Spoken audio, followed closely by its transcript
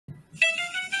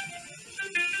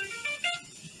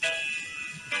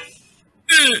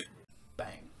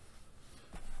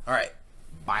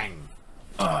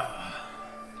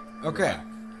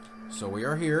so we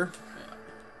are here.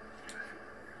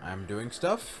 I'm doing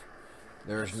stuff.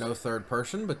 There's no third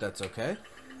person, but that's okay.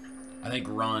 I think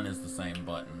run is the same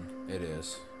button. It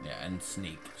is. Yeah, and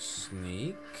sneak.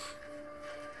 Sneak.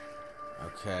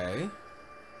 Okay.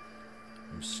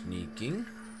 I'm sneaking.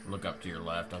 Look up to your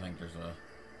left. I think there's a...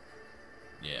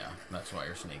 Yeah, that's why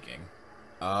you're sneaking.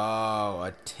 Oh,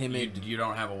 a timid... You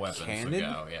don't have a weapon, candid?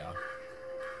 so go, yeah.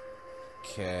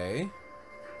 Okay.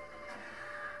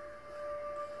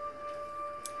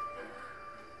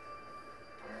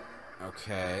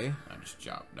 Okay. I just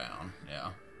chopped down, yeah.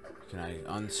 Can I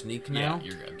unsneak now?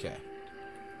 Yeah, you're good. Okay.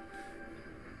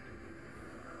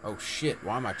 Oh shit,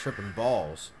 why am I tripping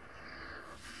balls?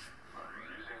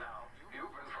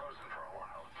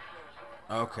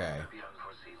 Okay.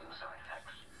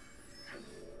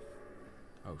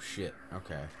 Oh shit,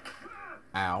 okay.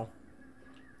 Ow.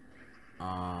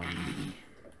 Hey,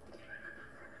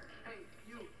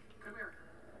 you, come here.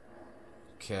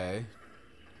 Okay.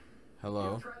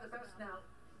 Hello. Try the best now.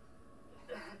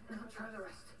 Now try the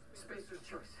rest. Spacer's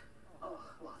choice. Oh,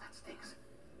 wow, that stinks.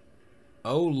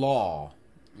 Oh, law.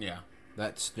 Yeah.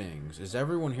 That stings. Is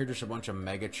everyone here just a bunch of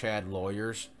mega Chad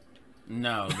lawyers?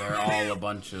 No, they're all a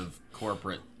bunch of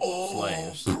corporate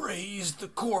slaves. Praise the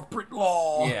corporate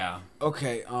law. Yeah.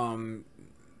 Okay,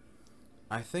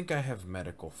 I think I have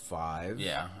medical 5.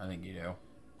 Yeah, I think you do.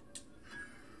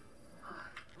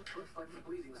 Looks like the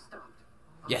bleeding stopped.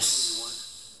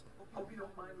 Yes. Hope you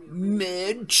don't mind me.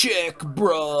 Med check,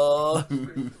 bruh.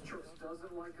 Spacer's choice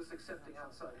doesn't like us accepting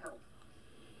outside help.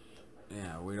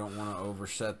 Yeah, we don't want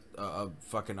to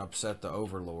fucking upset the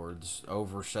overlords.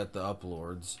 Overset the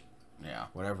uplords. Yeah.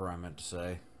 Whatever I meant to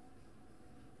say.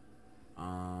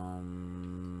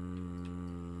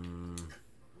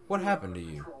 What happened to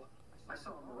you? I saw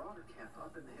a marauder camp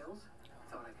up in the hills.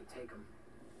 Thought I could take him.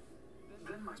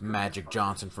 Then my Magic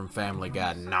Johnson from Family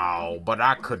Guy. No, but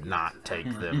I could not take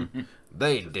them.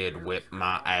 They did whip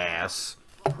my ass.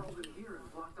 crawled in here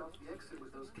and blocked off the exit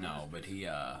with those No, but he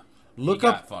Look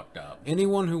got up fucked up.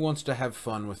 anyone who wants to have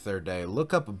fun with their day.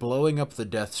 Look up Blowing Up the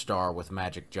Death Star with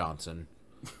Magic Johnson.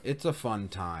 It's a fun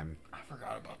time. I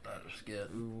forgot about that skit.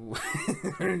 What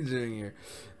are you doing here?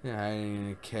 Yeah, hiding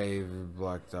in a cave,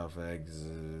 blocked off exit.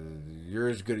 You're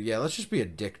as good. Yeah, let's just be a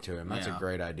dick to him. That's a Yeah.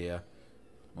 great idea.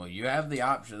 Well, you have the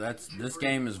option. This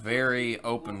game is very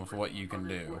open with what you can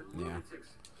do. Yeah. lunatics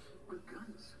with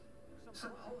guns.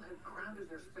 Some hull had grounded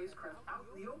their spacecraft out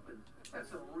in the open.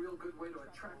 That's a real good way to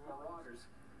attract marauders.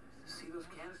 See those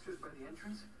canisters by the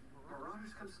entrance?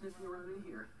 Marauders come sniffing around in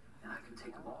here, and I can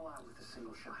take them all out with a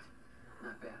single shot.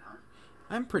 Not bad, huh?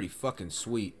 I'm pretty fucking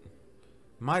sweet.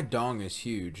 My dong is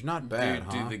huge. Not bad,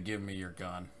 Do huh? the give me your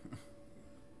gun.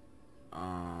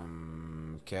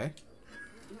 Okay.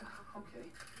 Yeah, okay.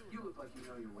 You look like you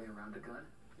know your way around a gun.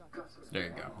 Got some There you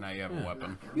go. Now you have a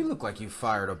weapon. You look like you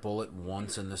fired a bullet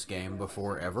once in this game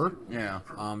before ever. Yeah.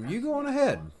 You go on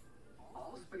ahead.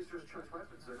 All Spacer's choice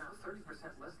weapons are now 30%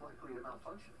 less likely to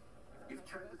malfunction. You've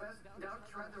tried the best, now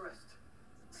try the rest.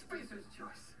 Spacer's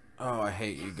choice. Oh, I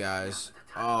hate you guys.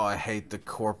 Oh, I hate the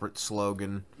corporate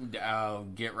slogan. Oh,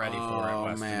 get ready for it, Oh,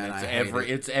 Weston. man, it's I hate it.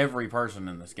 it's every person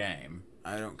in this game.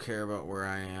 I don't care about where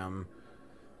I am.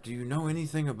 Do you know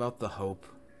anything about the Hope?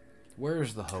 Where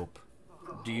is the Hope?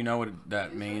 Do you know what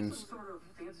that means? Sort of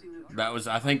fancy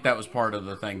new I think that was part of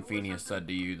the thing Phineas said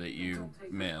to you that you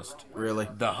missed. Really?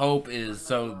 The hope is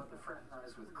so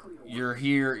fraternize with Cleo. you're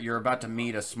here, you're about to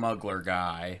meet a smuggler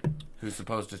guy who's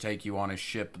supposed to take you on his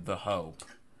ship, the Hope,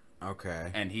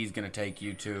 Okay. and he's going to take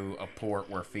you to a port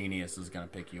where Phineas is going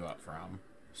to pick you up from.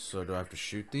 So do I have to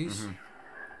shoot these?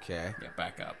 Okay. Yeah,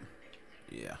 back up.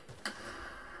 Yeah.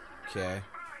 Okay.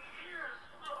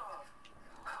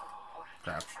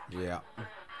 Crouch. Yeah.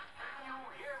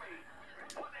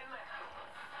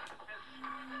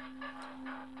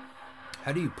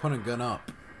 How do you put a gun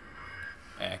up?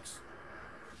 X.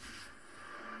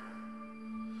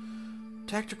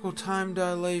 Tactical time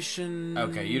dilation.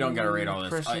 Okay, you don't gotta read all this.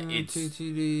 Pressing It's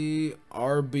TTD.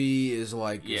 RB is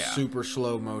like Yeah. super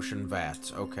slow motion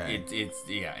VATS. Okay. it's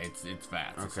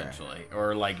VATS Okay. essentially,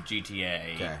 or like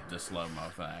GTA, Okay. the slow mo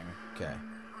thing, Okay.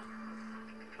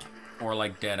 or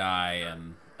like Deadeye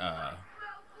and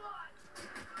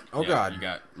Oh yeah, god. you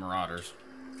got Marauders.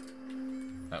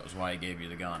 That was why he gave you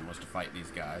the gun, was to fight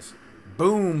these guys.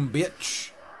 Boom,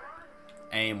 bitch.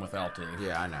 Aim with LT.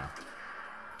 Yeah, I know.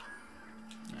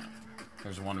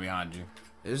 There's one behind you.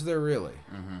 Is there really?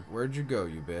 Where'd you go,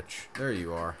 you bitch? There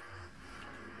you are.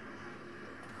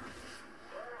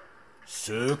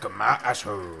 Suck my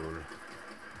asshole.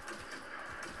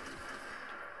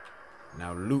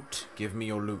 Now loot. Give me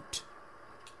your loot.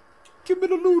 Give me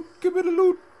the loot. Give me the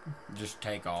loot. Just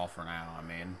take all for now. I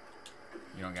mean,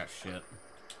 you don't got shit.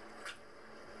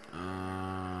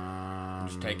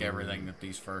 Just take everything that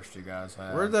these first two guys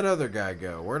have. Where'd that other guy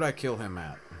go? Where'd I kill him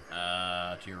at?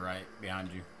 To your right, behind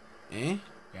you.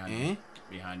 Behind Eh? you.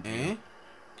 Behind you.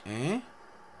 To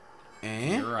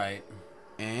Eh? your right.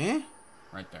 Eh?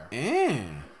 Right there.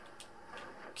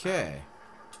 Okay.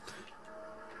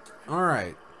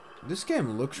 Alright. This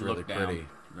game looks really Look down. pretty.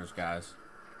 There's guys.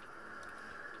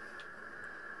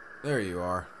 There you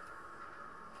are.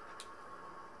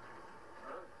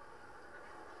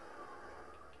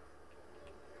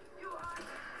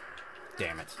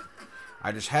 Damn it.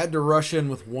 I just had to rush in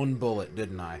with one bullet,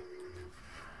 didn't I?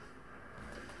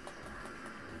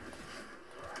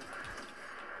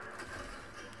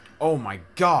 Oh my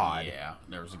god. Yeah,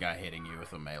 there was a guy hitting you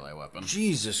with a melee weapon.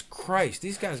 Jesus Christ.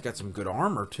 These guys got some good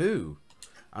armor, too.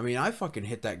 I mean, I fucking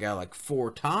hit that guy like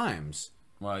 4 times.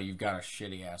 Well, you've got a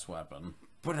shitty-ass weapon.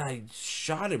 But I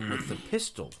shot him with the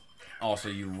pistol. Also,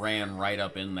 you ran right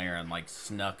up in there and, like,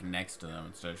 snuck next to them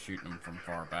instead of shooting them from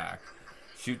far back.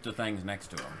 Shoot the things next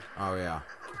to them. Oh, yeah.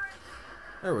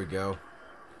 There we go.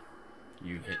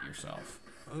 You hit yourself.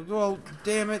 Well,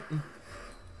 damn it.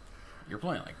 You're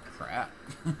playing like crap.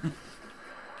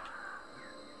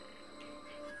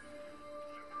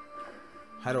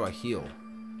 How do I heal?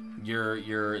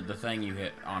 You're the thing you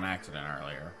hit on accident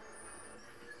earlier.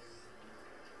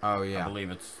 Oh, yeah. I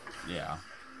believe it's, yeah.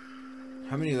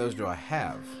 How many of those do I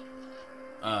have?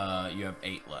 You have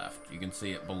 8 left. You can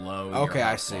see it below. Okay, your I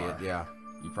health see bar. it, yeah.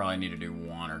 You probably need to do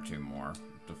 1 or 2 more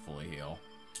to fully heal.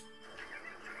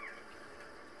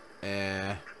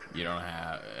 You don't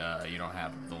have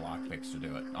the lockpicks to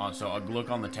do it. So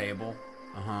look on the table.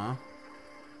 Uh-huh.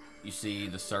 You see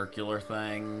the circular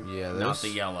thing? Yeah, Not this? the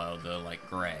yellow, the like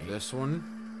gray. This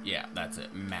one? Yeah, that's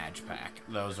it. Madge Pack.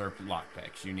 Those are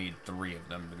lockpicks. You need 3 of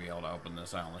them to be able to open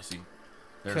this. I only see.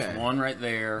 There's Okay. one right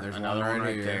there. There's another one one right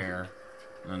right here. there.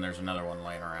 And then there's another one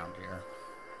laying around here.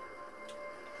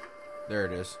 There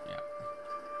it is. Yeah.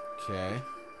 Okay.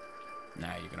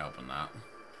 Now you can open that.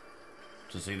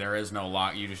 So see, there is no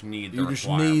lock. You just need the You just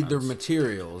need the requirements.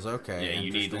 materials. Okay. Yeah,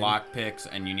 you need interesting. lockpicks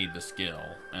and you need the skill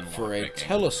and For a lockpicking.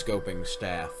 telescoping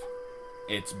staff.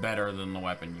 It's better than the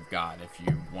weapon you've got if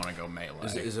you want to go melee.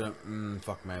 Is it a...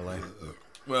 fuck melee.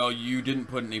 Well, you didn't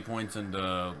put any points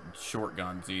into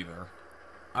shotguns either.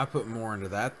 I put more into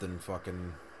that than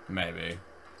fucking... Maybe.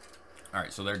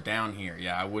 Alright, so they're down here.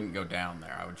 Yeah, I wouldn't go down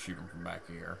there. I would shoot them from back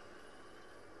here.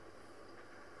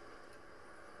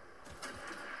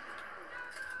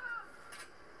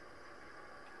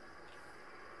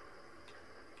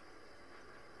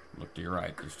 Look to your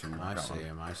right. There's 2 more I coming. see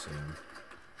him. I see him.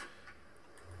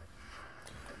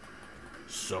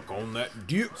 Suck on that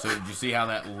dick. So did you see how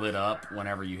that lit up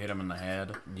whenever you hit him in the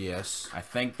head? Yes. I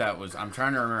think that was... I'm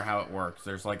trying to remember how it works.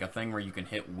 There's like a thing where you can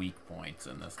hit weak points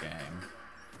in this game.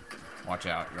 Watch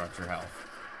out. You're at your health.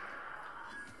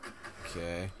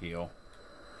 Okay. Heal.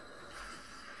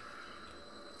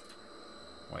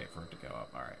 Wait for it to go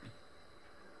up. Alright.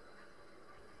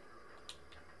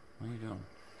 What are you doing?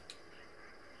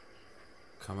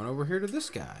 Coming over here to this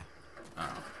guy.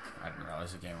 Oh. I didn't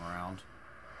realize it came around.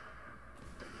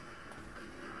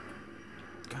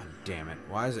 God damn it.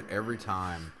 Why is it every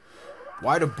time?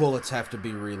 Why do bullets have to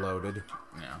be reloaded?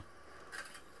 Yeah.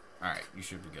 Alright. You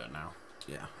should be good now.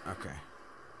 Yeah, okay.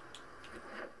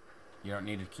 You don't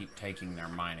need to keep taking their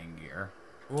mining gear.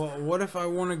 Well, what if I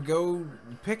want to go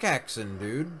pickaxing,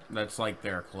 dude? That's like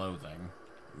their clothing.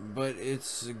 But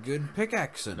it's a good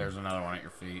pickaxing. There's another one at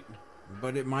your feet.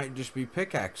 But it might just be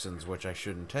pickaxings, which I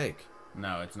shouldn't take.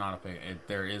 No, it's not a pick.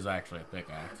 There is actually a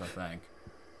pickaxe, I think.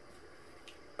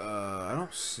 I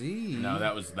don't see. No,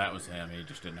 that was him. He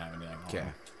just didn't have anything on Okay.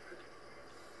 him.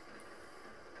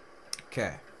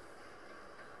 Okay.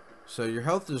 So your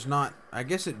health is not... I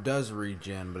guess it does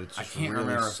regen, but it's I just can't really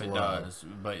remember slow. if it does,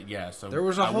 but yeah. So There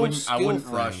was a I whole wouldn't, I skill wouldn't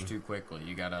rush thing. too quickly.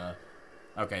 You gotta.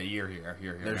 Okay, you're here.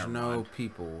 You're here. There's Never no mind.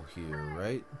 people here,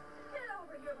 right? Get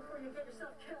over here before you get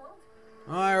yourself killed.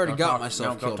 Oh, I already Don't got talk-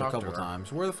 myself no, go killed a talk to couple her.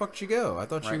 times. Where the fuck did she go? I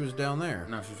thought she Right. was down there.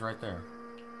 No, she's right there.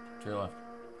 To your left.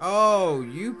 Oh,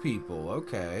 you people.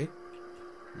 Okay.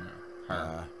 Yeah.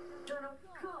 Her. Colonel,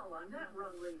 call on that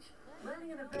rung leech.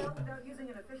 Landing in a bell without using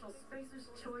an official Spacer's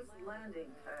Choice landing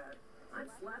pad. I'd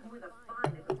slap him with a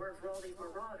fine if it weren't for all these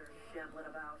marauders shambling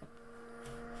about.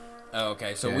 Oh,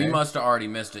 okay, so Okay. we must have already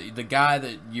missed it. The guy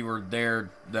that you were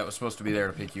there, that was supposed to be there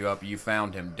to pick you up, you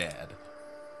found him dead.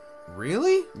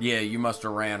 Really? Yeah, you must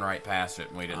have ran right past it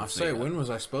and we didn't I'll see say, it. when was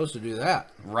I supposed to do that?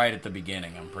 Right at the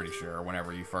beginning, I'm pretty sure.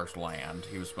 Whenever you first land,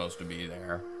 he was supposed to be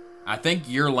there. I think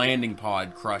your landing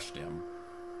pod crushed him.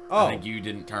 Oh. I think you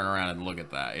didn't turn around and look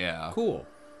at that. Yeah. Cool.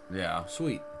 Yeah.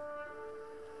 Sweet.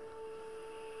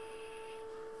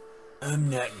 I'm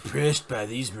not impressed by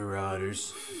these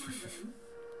marauders.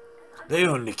 They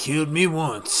only killed me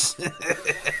once.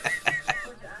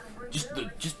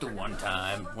 Just the one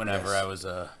time whenever I was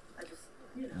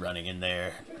running in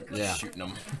there, Yeah. shooting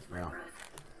them. Yeah.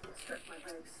 Stretch my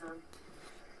legs, son.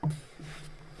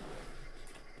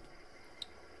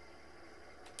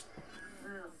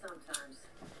 Well, sometimes.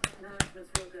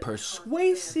 Management's real good.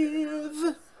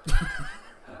 Persuasive.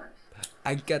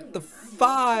 I got the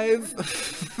 5.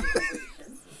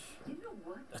 You know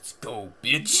what? Let's go,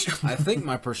 bitch. I think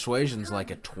my persuasion's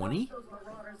like a 20, Those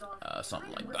marauders off.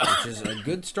 Something like that. which is a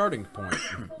good starting point.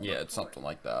 Yeah, it's something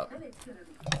like that. And it's gonna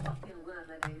be fucking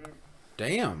laminated.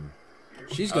 Damn.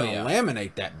 She's gonna yeah.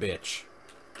 laminate that bitch.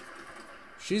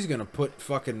 She's gonna put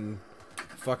fucking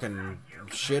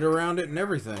shit around it and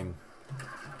everything.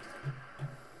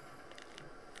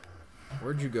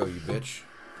 Where'd you go, you bitch?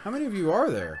 How many of you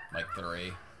are there? Like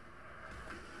 3.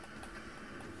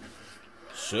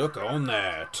 Suck on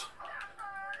that.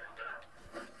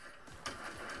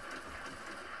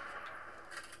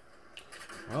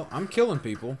 Well, I'm killing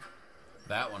people.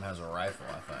 That one has a rifle,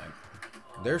 I think.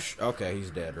 There's okay, he's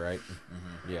dead, right?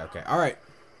 Yeah, okay. All right.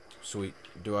 Sweet.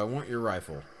 Do I want your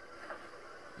rifle?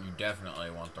 You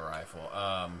definitely want the rifle.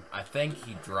 I think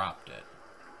he dropped it.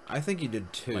 I think he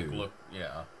did too. Like, look,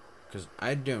 yeah. Because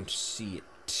I don't see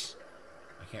it.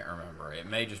 I can't remember. It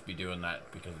may just be doing that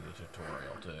because of the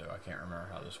tutorial, too. I can't remember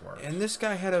how this works. And this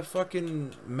guy had a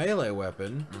fucking melee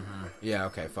weapon. Yeah,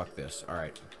 okay, fuck this.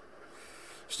 Alright.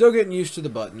 Still getting used to the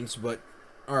buttons, but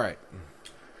alright.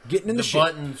 Getting in the shit.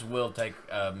 buttons will take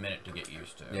a minute to get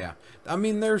used to. Yeah. I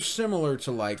mean, they're similar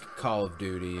to, like, Call of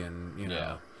Duty and, you know,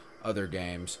 Yeah. other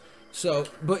games. So,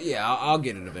 but yeah, I'll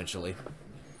get it eventually.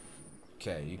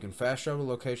 Okay, you can fast travel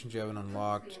locations you haven't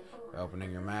unlocked by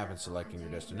opening your map and selecting your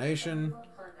destination.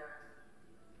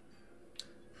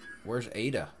 Where's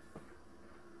Ada?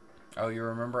 Oh, you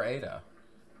remember Ada?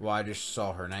 Well, I just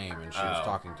saw her name and she was Oh.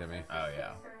 talking to me. Oh,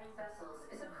 yeah.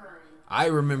 I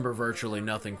remember virtually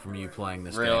nothing from you playing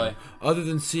this Really? game. Other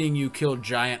than seeing you kill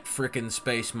giant frickin'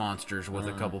 space monsters with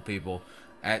a couple people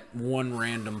at one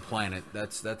random planet.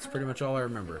 That's pretty much all I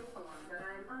remember.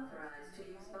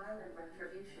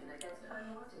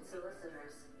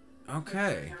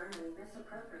 Okay.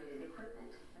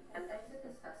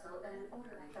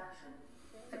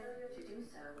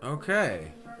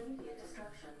 Okay.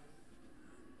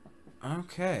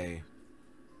 Okay.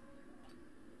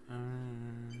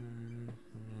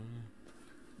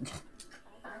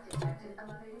 I detected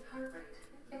elevated heart rate,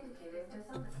 indicating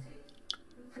dishonesty.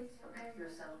 Please prepare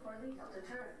yourself for lethal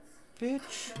deterrence.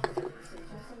 Bitch.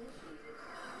 Procedures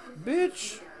initiated.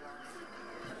 Bitch.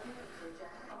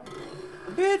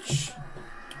 Bitch.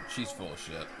 She's full of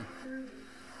shit.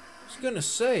 I was gonna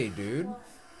say, dude.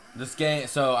 This game,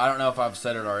 so I don't know if I've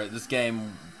said it already. This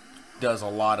game does a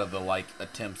lot of the, like,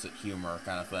 attempts at humor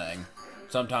kind of thing.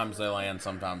 Sometimes they land,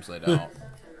 sometimes they don't. I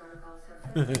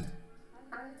have been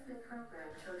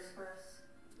programmed to express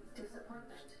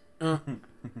disappointment. I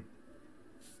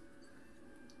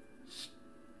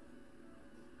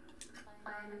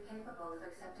am incapable of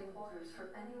accepting orders from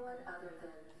anyone other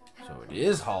than... So it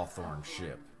is Hawthorne's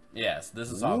ship. Yes,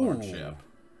 this is Hawthorne's Ooh. ship.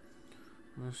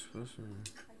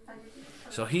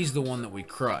 So he's the one that we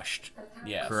crushed,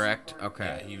 Yes. correct? Yeah,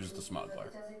 Okay. he was the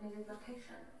smuggler. Designated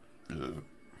location.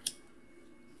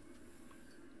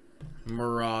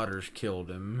 Marauders killed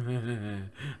him.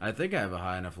 I think I have a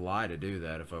high enough lie to do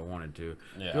that if I wanted to.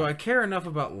 Yeah. Do I care enough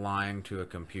about lying to a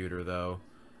computer, though?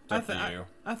 It's up to you.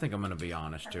 I think I'm going to be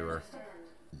honest to her. Understand.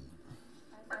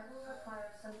 I will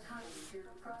require some time to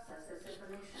process this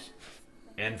information.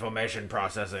 Information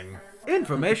processing.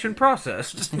 Information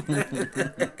processed.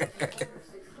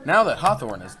 Now that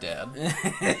Hawthorne is dead,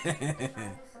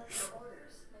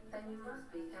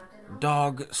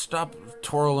 Dog, stop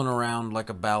twirling around like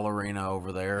a ballerina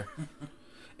over there. trying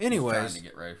Anyways, to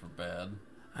get ready for bed.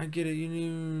 I get it. You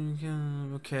need.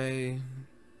 Okay.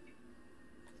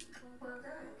 Well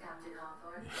done, Captain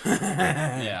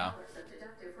Hawthorne. Yeah. Powers of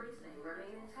deductive reasoning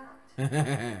remain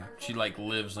intact. She, like,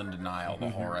 lives in denial the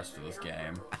whole rest of this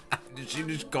game. Did she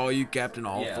just call you Captain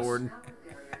Yes. Hawthorne?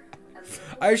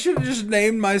 I should have just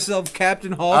named myself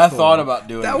Captain I Hawthorne. thought about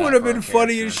doing that. that Would have for a been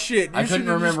funny character. as shit. You I couldn't should've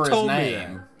just remember his told me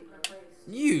name. that.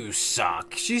 You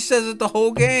suck. She says it the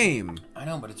whole game. I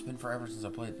know, but it's been forever since I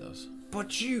played those.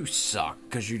 But you suck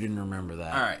because you didn't remember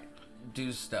that. Alright,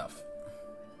 do stuff.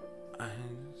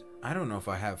 I don't know if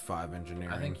I have 5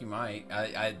 engineering. I think you might.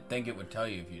 I think it would tell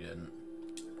you if you didn't.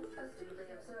 Astutely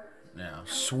observed. Yeah.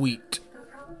 Sweet. The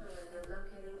probability of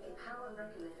locating a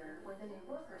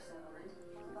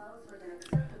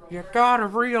You gotta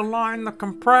realign the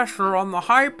compressor on the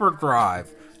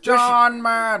hyperdrive. John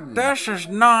Madden. This is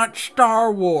not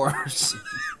Star Wars.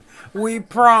 We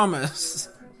promise.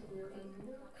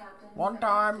 One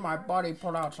time, my buddy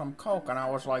pulled out some Coke, and I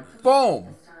was like,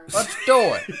 boom, let's do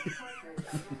it.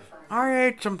 I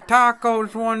ate some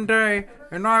tacos one day,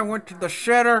 and I went to the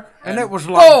shitter, and it was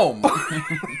like... Boom!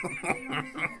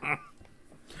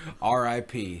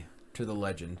 R.I.P. to the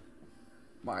legend.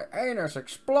 My anus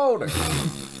exploded.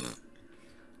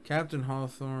 Captain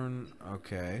Hawthorne,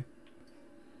 okay.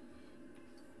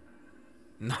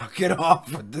 Knock it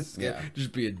off with this guy. Yeah.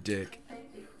 Just be a dick. Thank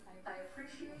you. I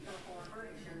appreciate your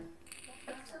cooperation.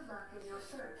 Best of luck in your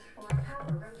search for a power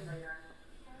regulator.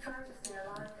 Try to stay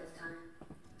alive this time.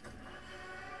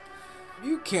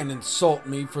 You can't insult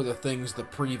me for the things the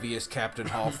previous Captain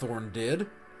Hawthorne did.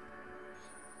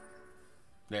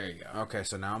 There you go. Okay,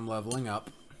 so now I'm leveling up.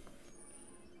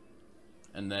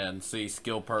 And then see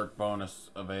skill perk bonus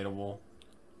available.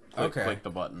 Okay. Click the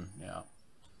button. Yeah.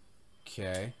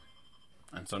 Okay.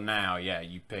 And so now, yeah,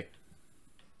 you pick,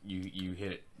 you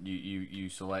hit it, you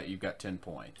select, you've got 10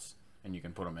 points, and you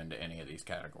can put them into any of these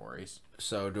categories.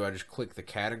 So do I just click the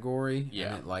category?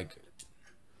 Yeah. And it like...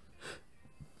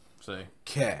 See?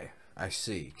 Okay, I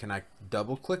see. Can I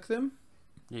double click them?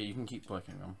 Yeah, you can keep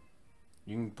clicking them.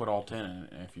 You can put all 10 in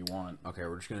it if you want. Okay,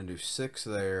 we're just gonna do 6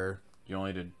 there. You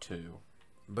only did 2.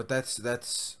 But that's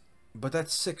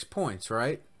 6 points,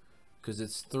 right? Because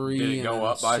it's 3. Did it and go then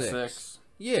up by 6?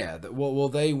 Yeah. Well,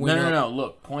 they went No. up...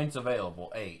 Look, points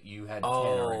available 8. You had 10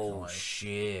 Oh originally.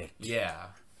 shit! Yeah.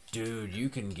 Dude, you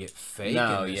can get fake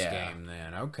No, in this yeah. game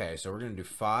then. Okay, so we're gonna do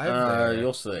 5 there.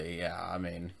 You'll see. Yeah, I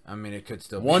mean, it could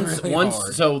still be once really once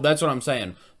hard. so that's what I'm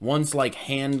saying. Once like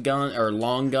handgun or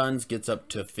long guns gets up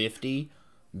to 50,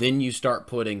 then you start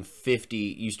putting 50.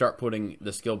 You start putting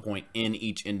the skill point in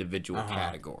each individual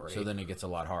category. So then it gets a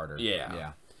lot harder. Yeah.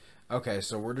 Yeah. Okay,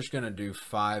 so we're just gonna do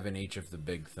 5 in each of the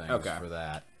big things Okay. for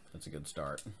that, that's a good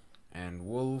start. and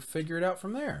we'll figure it out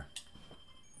from there.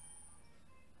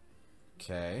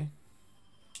 Okay.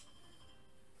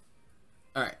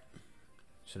 All right.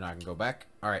 So now I can go back.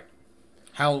 All right.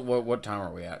 What time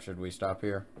are we at? Should we stop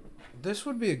here? This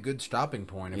would be a good stopping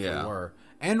point if Yeah. we were,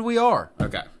 and we are.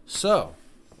 Okay. So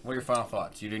What are your final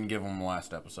thoughts? You didn't give them the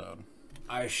last episode.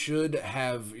 I should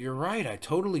have. You're right. I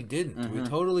totally didn't. We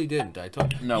totally didn't.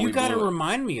 No, you we got to blew it.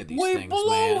 remind me of these We things, blew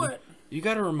man. it. You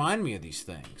got to remind me of these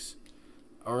things,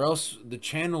 or else the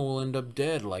channel will end up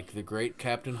dead, like the great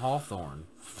Captain Hawthorne.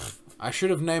 I should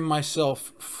have named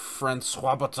myself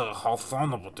Francois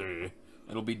Hawthorne.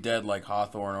 It'll be dead like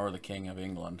Hawthorne or the King of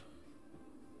England.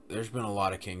 There's been a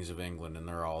lot of kings of England, and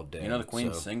they're all dead. You know the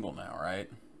Queen's so single now, right?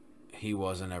 he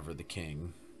wasn't ever the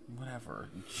king. Whatever.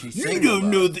 She's You single,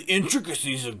 don't though. know the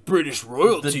intricacies of British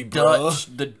royalty, the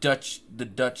bruh. the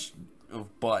Dutch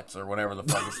of butts or whatever the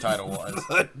fuck his title was.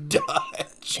 The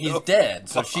Dutch. He's dead,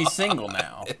 so she's single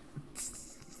now.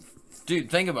 Dude,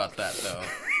 think about that though.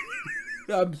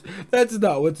 That's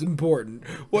not what's important.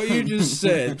 What you just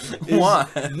said is Why?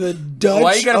 the Dutch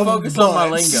Why you gotta of focus on my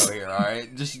butts. lingo here? All right,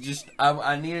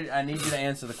 I need you to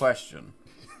answer the question.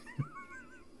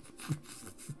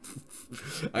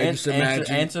 I just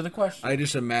imagine. Answer the question. I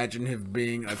just imagine him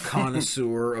being a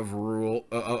connoisseur of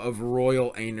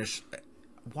royal anus.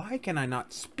 Why can I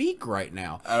not speak right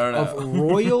now? I don't know. Of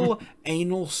royal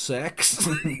anal sex.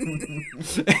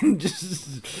 And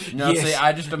just No, yes, see,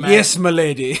 I just imagine. yes,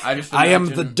 milady. I am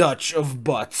the imagine- Dutch of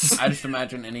butts. I just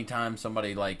imagine anytime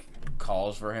somebody like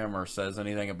calls for him or says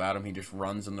anything about him, he just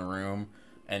runs in the room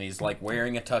and he's like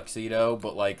wearing a tuxedo,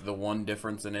 but like the one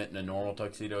difference in it and a normal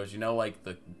tuxedo is, you know, like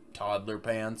the toddler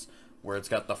pants where it's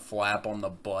got the flap on the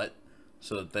butt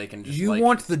so that they can just You like...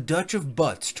 want the Dutch of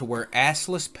butts to wear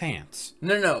assless pants,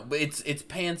 No, but it's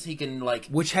pants he can like...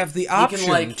 which have the can, option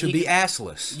like, to he be can-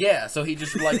 assless. Yeah, so he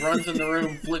just like runs in the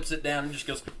room, flips it down, and just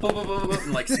goes boop, boop, boop, boop,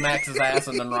 and like smacks his ass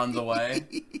and then runs away.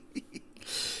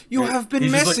 You have been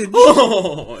He's just like, messaged.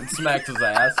 oh, and smacks his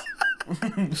ass.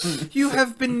 You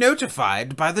have been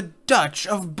notified by the Dutch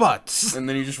of butts. And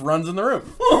then he just runs in the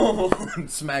room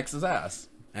and smacks his ass.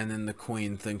 And then the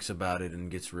queen thinks about it and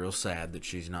gets real sad that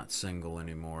she's not single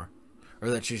anymore. Or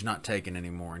that she's not taken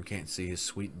anymore and can't see his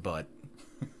sweet butt.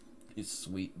 His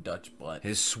sweet Dutch butt.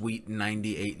 His sweet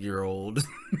 98-year-old.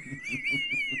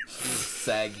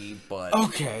 Saggy butt.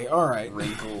 Okay, alright.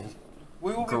 Wrinkled.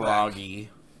 We will Groggy.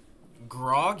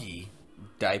 Groggy?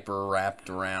 Diaper wrapped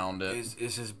around it.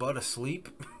 Is his butt asleep?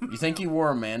 You think he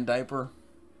wore a man diaper?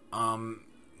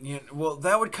 Yeah, well,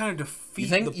 that would kind of defeat You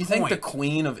think the point. you think the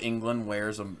Queen of England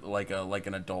wears like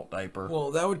an adult diaper? Well,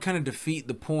 that would kind of defeat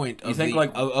the point of, think, the,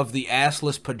 like- of the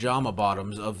assless pajama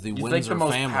bottoms of the You think Windsor the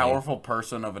most family. powerful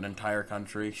person of an entire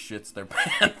country shits their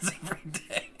pants every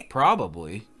day?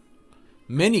 Probably.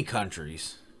 Many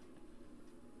countries.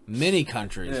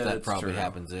 That that's probably true.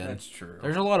 happens in. That's true.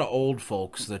 There's a lot of old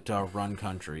folks that run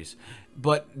countries.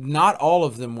 But not all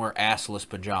of them wear assless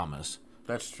pajamas,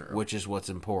 That's true. which is what's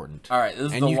important. All right, this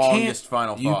is And the you longest can't-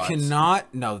 final You thoughts.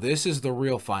 cannot... No, this is the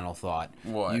real final thought.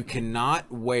 What? You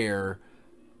cannot wear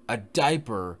a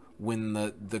diaper when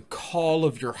the call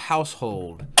of your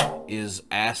household is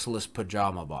assless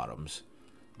pajama bottoms.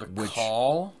 The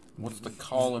call? What's the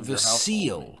call of The your house?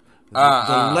 seal.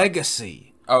 The legacy.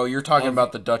 Oh, you're talking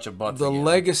about the Dutch of Butts The again.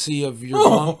 legacy of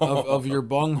your of your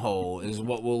bunghole is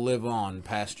what will live on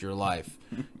past your life.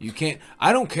 You can't.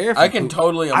 I don't care if you I can poop.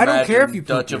 totally imagine I don't care if you poop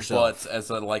Dutch of yourself. Butts as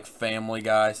a like Family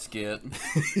Guy skit.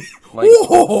 Like,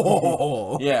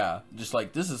 yeah, just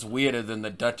like this is weirder than the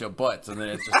Dutch of Butts, and then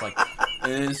it's just like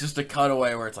it's just a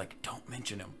cutaway where it's like, don't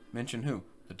mention him. Mention who?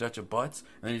 The Dutch of Butts,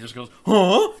 and then he just goes,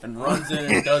 huh, and runs in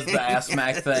and does the ass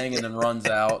smack thing, and then runs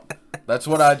out. That's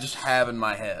what I just have in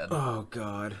my head. Oh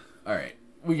God. All right,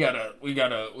 we gotta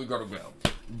go.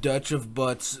 Dutch of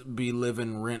Butts be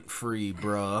living rent free,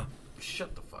 bruh.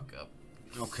 Shut the fuck up.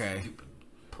 Okay. Stupid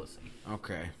pussy.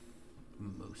 Okay.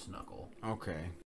 Moose knuckle. Okay.